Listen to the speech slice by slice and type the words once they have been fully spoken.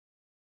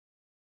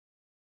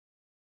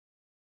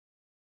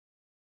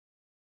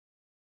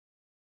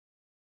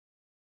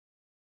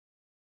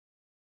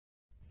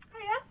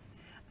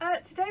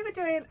today we're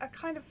doing a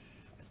kind of,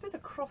 I suppose, a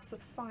cross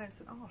of science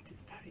and art.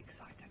 It's very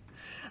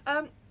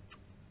exciting.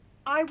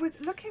 I was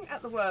looking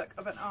at the work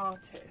of an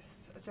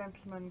artist, a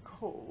gentleman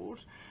called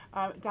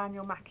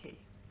Daniel Mackey,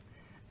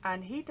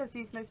 and he does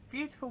these most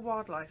beautiful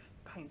wildlife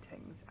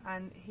paintings,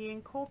 and he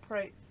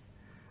incorporates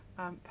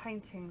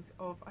paintings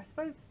of, I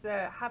suppose,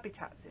 their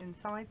habitats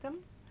inside them,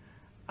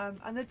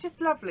 and they're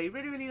just lovely,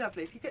 really, really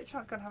lovely. If you get a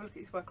chance, go and have a look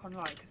at his work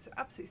online, because it's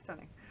absolutely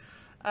stunning.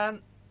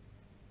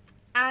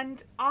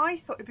 And I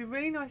thought it'd be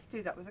really nice to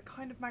do that with a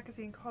kind of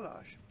magazine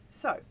collage.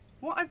 So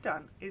what I've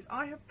done is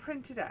I have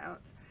printed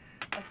out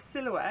a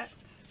silhouette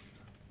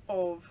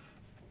of,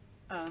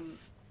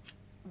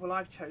 well,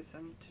 I've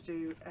chosen to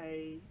do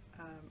a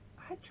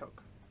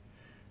hedgehog,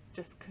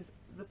 just because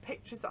the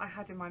pictures that I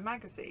had in my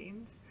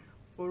magazines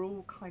were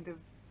all kind of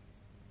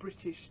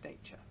British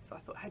nature, so I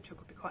thought hedgehog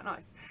would be quite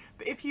nice.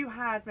 But if you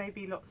had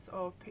maybe lots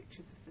of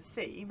pictures of the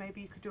sea,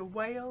 maybe you could do a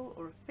whale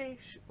or a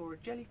fish or a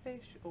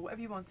jellyfish or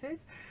whatever you wanted.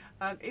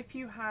 If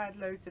you had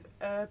loads of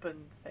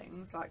urban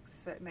things, like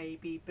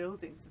maybe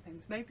buildings and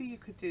things, maybe you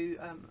could do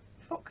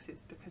foxes,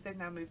 because they've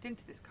now moved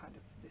into this kind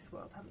of this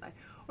world, haven't they?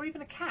 Or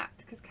even a cat,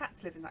 because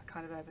cats live in that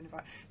kind of urban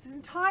environment. So it's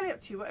entirely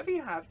up to you. Whatever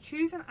you have,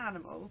 choose an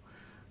animal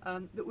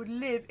that would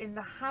live in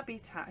the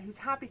habitat, whose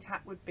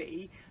habitat would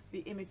be the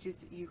images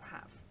that you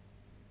have.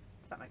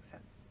 Does that make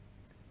sense?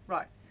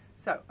 Right,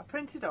 so I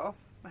printed off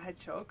my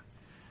hedgehog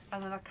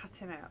and then I cut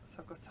him out, so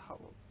I've got a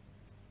hole.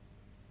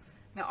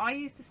 Now I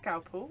used a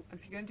scalpel, and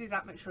if you're going to do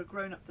that, make sure a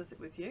grown-up does it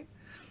with you.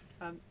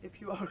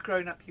 If you are a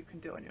grown-up, you can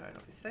do it on your own,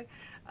 obviously.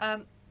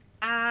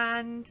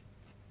 And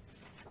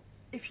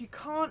if you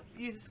can't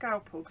use a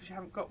scalpel because you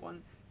haven't got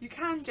one, you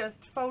can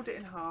just fold it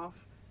in half,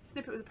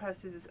 snip it with a pair of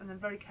scissors, and then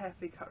very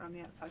carefully cut around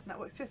the outside, and that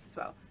works just as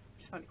well.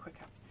 Just find it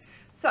quicker.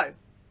 So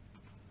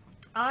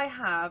I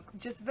have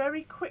just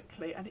very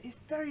quickly, and it is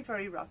very,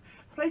 very rough,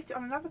 placed it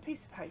on another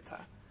piece of paper,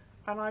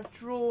 and I've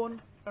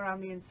drawn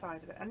around the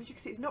inside of it. And as you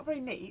can see, it's not very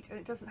neat, and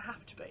it doesn't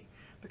have to be,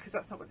 because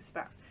that's not what it's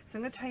about. So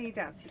I'm going to turn you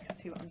down so you can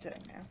see what I'm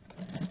doing now.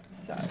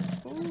 So,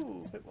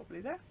 ooh, a bit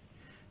wobbly there.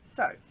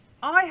 So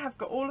I have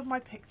got all of my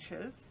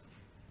pictures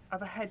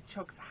of a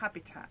hedgehog's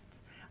habitat,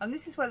 and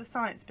this is where the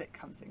science bit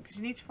comes in, because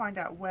you need to find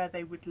out where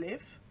they would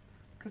live,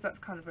 because that's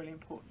kind of really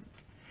important.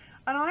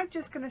 And I'm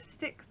just going to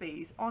stick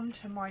these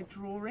onto my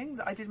drawing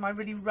that I did, my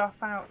really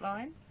rough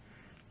outline,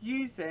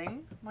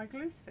 using my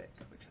glue stick,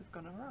 which has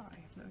gone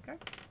awry. There we go.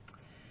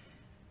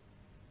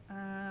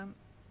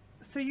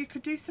 So you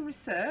could do some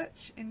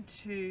research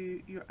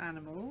into your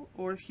animal,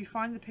 or if you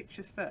find the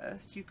pictures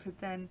first, you could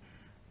then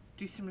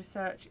do some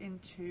research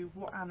into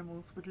what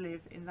animals would live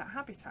in that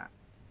habitat.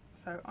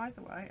 So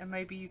either way, and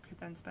maybe you could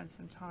then spend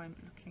some time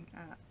looking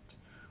at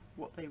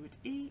what they would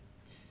eat,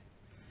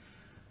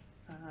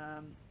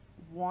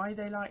 why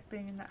they like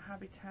being in that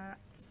habitat,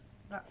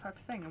 that type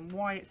of thing, and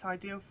why it's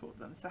ideal for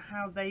them, so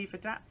how they've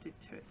adapted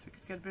to it. So we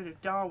could get a bit of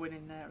Darwin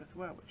in there as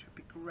well, which would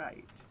be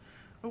great.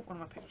 Oh,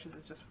 one of my pictures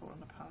has just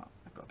fallen apart.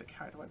 I've got a bit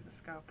carried away with the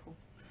scalpel.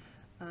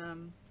 Oh,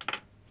 I've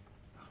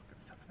got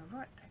myself in a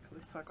right pickle.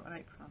 This is why I got an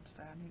apron on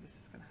today. I knew this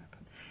was going to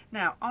happen.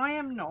 Now, I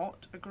am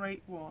not a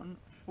great one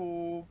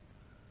for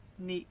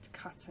neat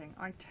cutting.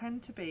 I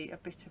tend to be a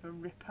bit of a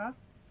ripper,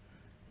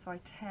 so I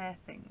tear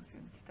things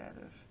instead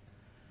of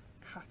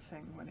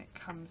cutting when it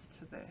comes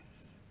to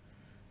this.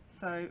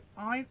 So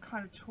I've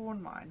kind of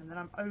torn mine, and then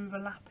I'm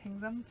overlapping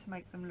them to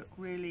make them look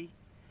really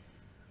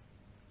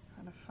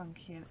kind of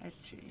funky and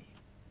edgy.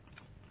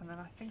 And then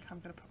I think I'm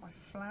going to put my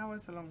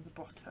flowers along the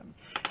bottom.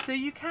 So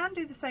you can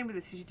do the same with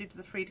this as you did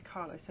with the Frida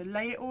Kahlo. So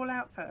lay it all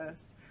out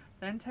first,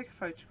 then take a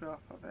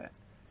photograph of it,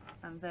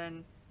 and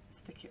then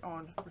stick it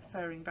on,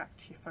 referring back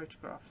to your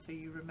photograph so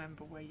you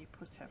remember where you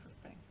put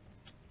everything.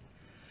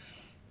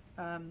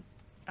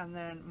 And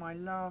then my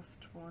last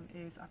one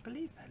is, I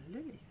believe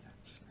they're lilies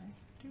actually.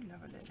 I do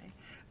love a lily.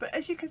 But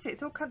as you can see,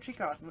 it's all country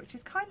garden, which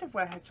is kind of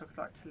where hedgehogs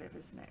like to live,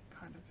 isn't it?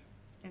 Kind of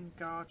in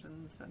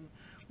gardens and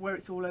where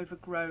it's all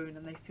overgrown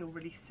and they feel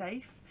really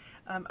safe.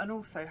 And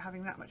also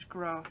having that much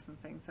grass and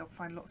things, they'll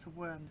find lots of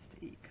worms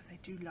to eat, because they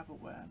do love a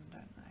worm,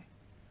 don't they?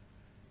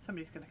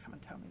 Somebody's going to come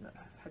and tell me that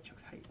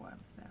hedgehogs hate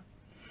worms now.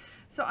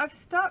 So I've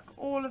stuck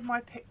all of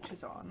my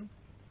pictures on,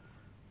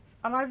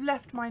 and I've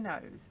left my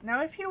nose.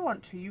 Now if you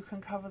want to, you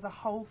can cover the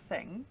whole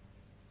thing,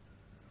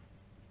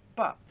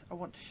 but I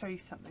want to show you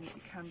something that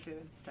you can do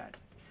instead.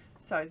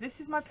 So this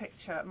is my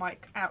picture, my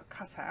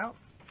cut out,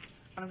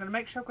 and I'm going to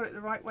make sure I've got it the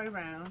right way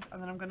round,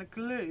 and then I'm going to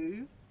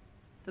glue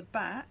the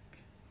back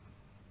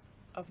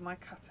of my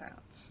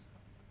cutout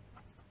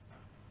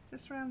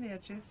just around the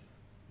edges,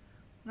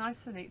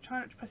 nice and neat. Try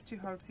not to press too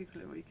hard with your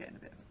glue or you get in a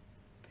bit of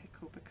a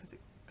pickle, because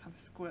it kind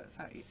of squirts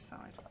out each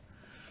side.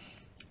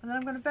 And then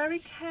I'm going to very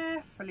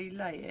carefully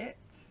lay it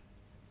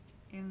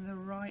in the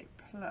right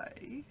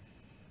place,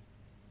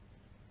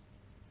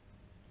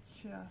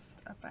 just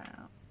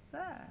about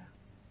there.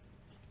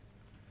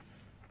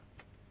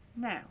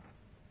 Now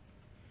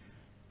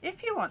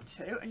if you want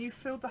to, and you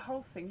filled the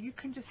whole thing, you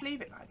can just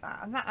leave it like that,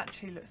 and that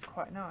actually looks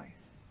quite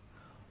nice.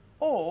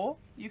 Or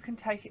you can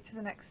take it to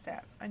the next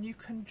step, and you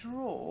can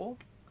draw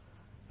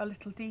a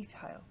little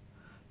detail.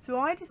 So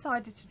I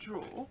decided to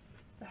draw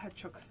the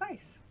hedgehog's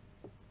face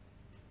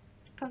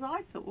because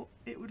I thought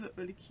it would look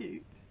really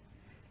cute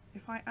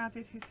if I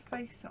added his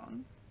face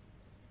on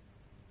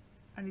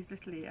and his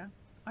little ear.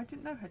 I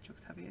didn't know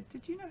hedgehogs have ears.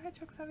 Did you know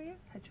hedgehogs have ears?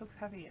 Hedgehogs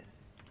have ears.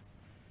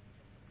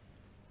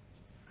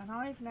 And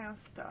I've now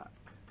stuck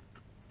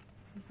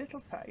his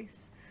little face.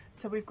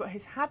 So we've got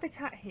his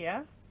habitat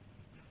here,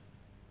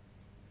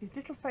 his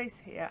little face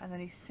here, and then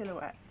his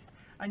silhouette.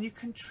 And you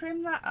can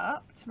trim that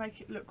up to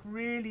make it look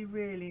really,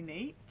 really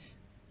neat.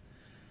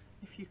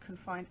 If you can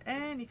find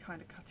any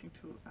kind of cutting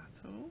tool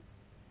at all.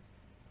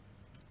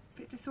 A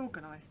bit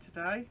disorganised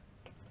today.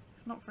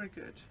 It's not very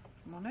good,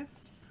 if I'm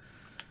honest.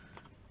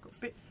 Got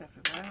bits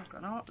everywhere. I've got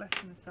an art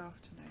lesson this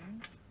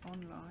afternoon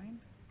online,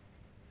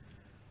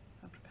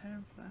 so I'm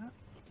preparing for that.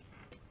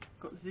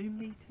 Got Zoom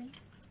meetings,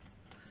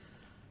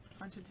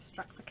 trying to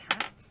distract the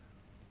cat.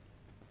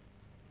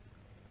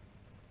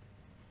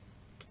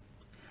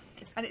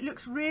 And it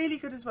looks really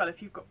good as well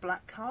if you've got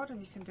black card and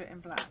you can do it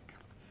in black.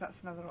 So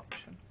that's another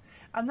option.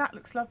 And that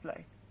looks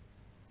lovely.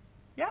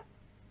 Yep.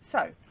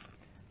 So,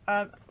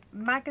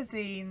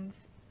 magazines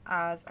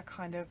as a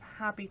kind of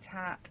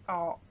habitat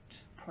art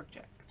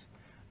project.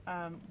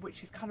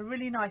 Which is kind of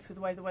really nice with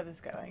the way the weather's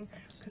going,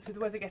 because with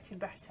the weather getting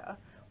better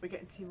we're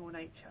getting to see more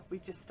nature.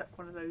 We've just stuck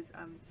one of those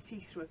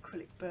see-through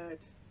acrylic bird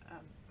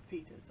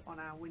feeders on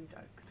our window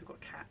because we've got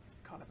cats,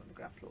 we can't have them on the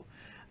ground floor,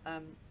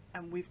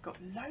 and we've got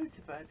loads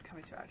of birds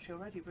coming to it actually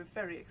already. We're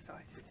very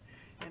excited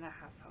in our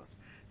household.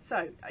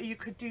 So you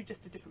could do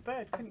just a different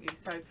bird, couldn't you?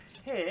 So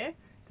here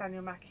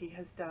Daniel Mackey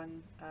has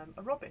done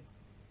a robin,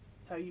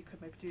 so you could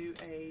maybe do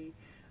a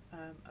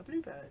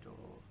bluebird,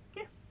 or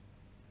yeah,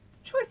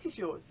 choice is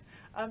yours.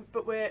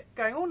 But we're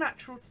going all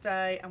natural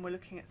today, and we're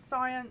looking at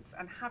science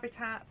and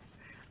habitats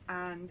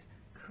and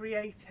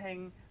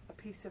creating a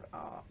piece of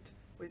art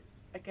with,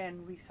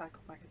 again,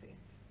 recycled magazines.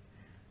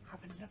 Have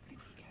a lovely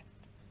weekend.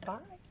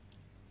 Bye.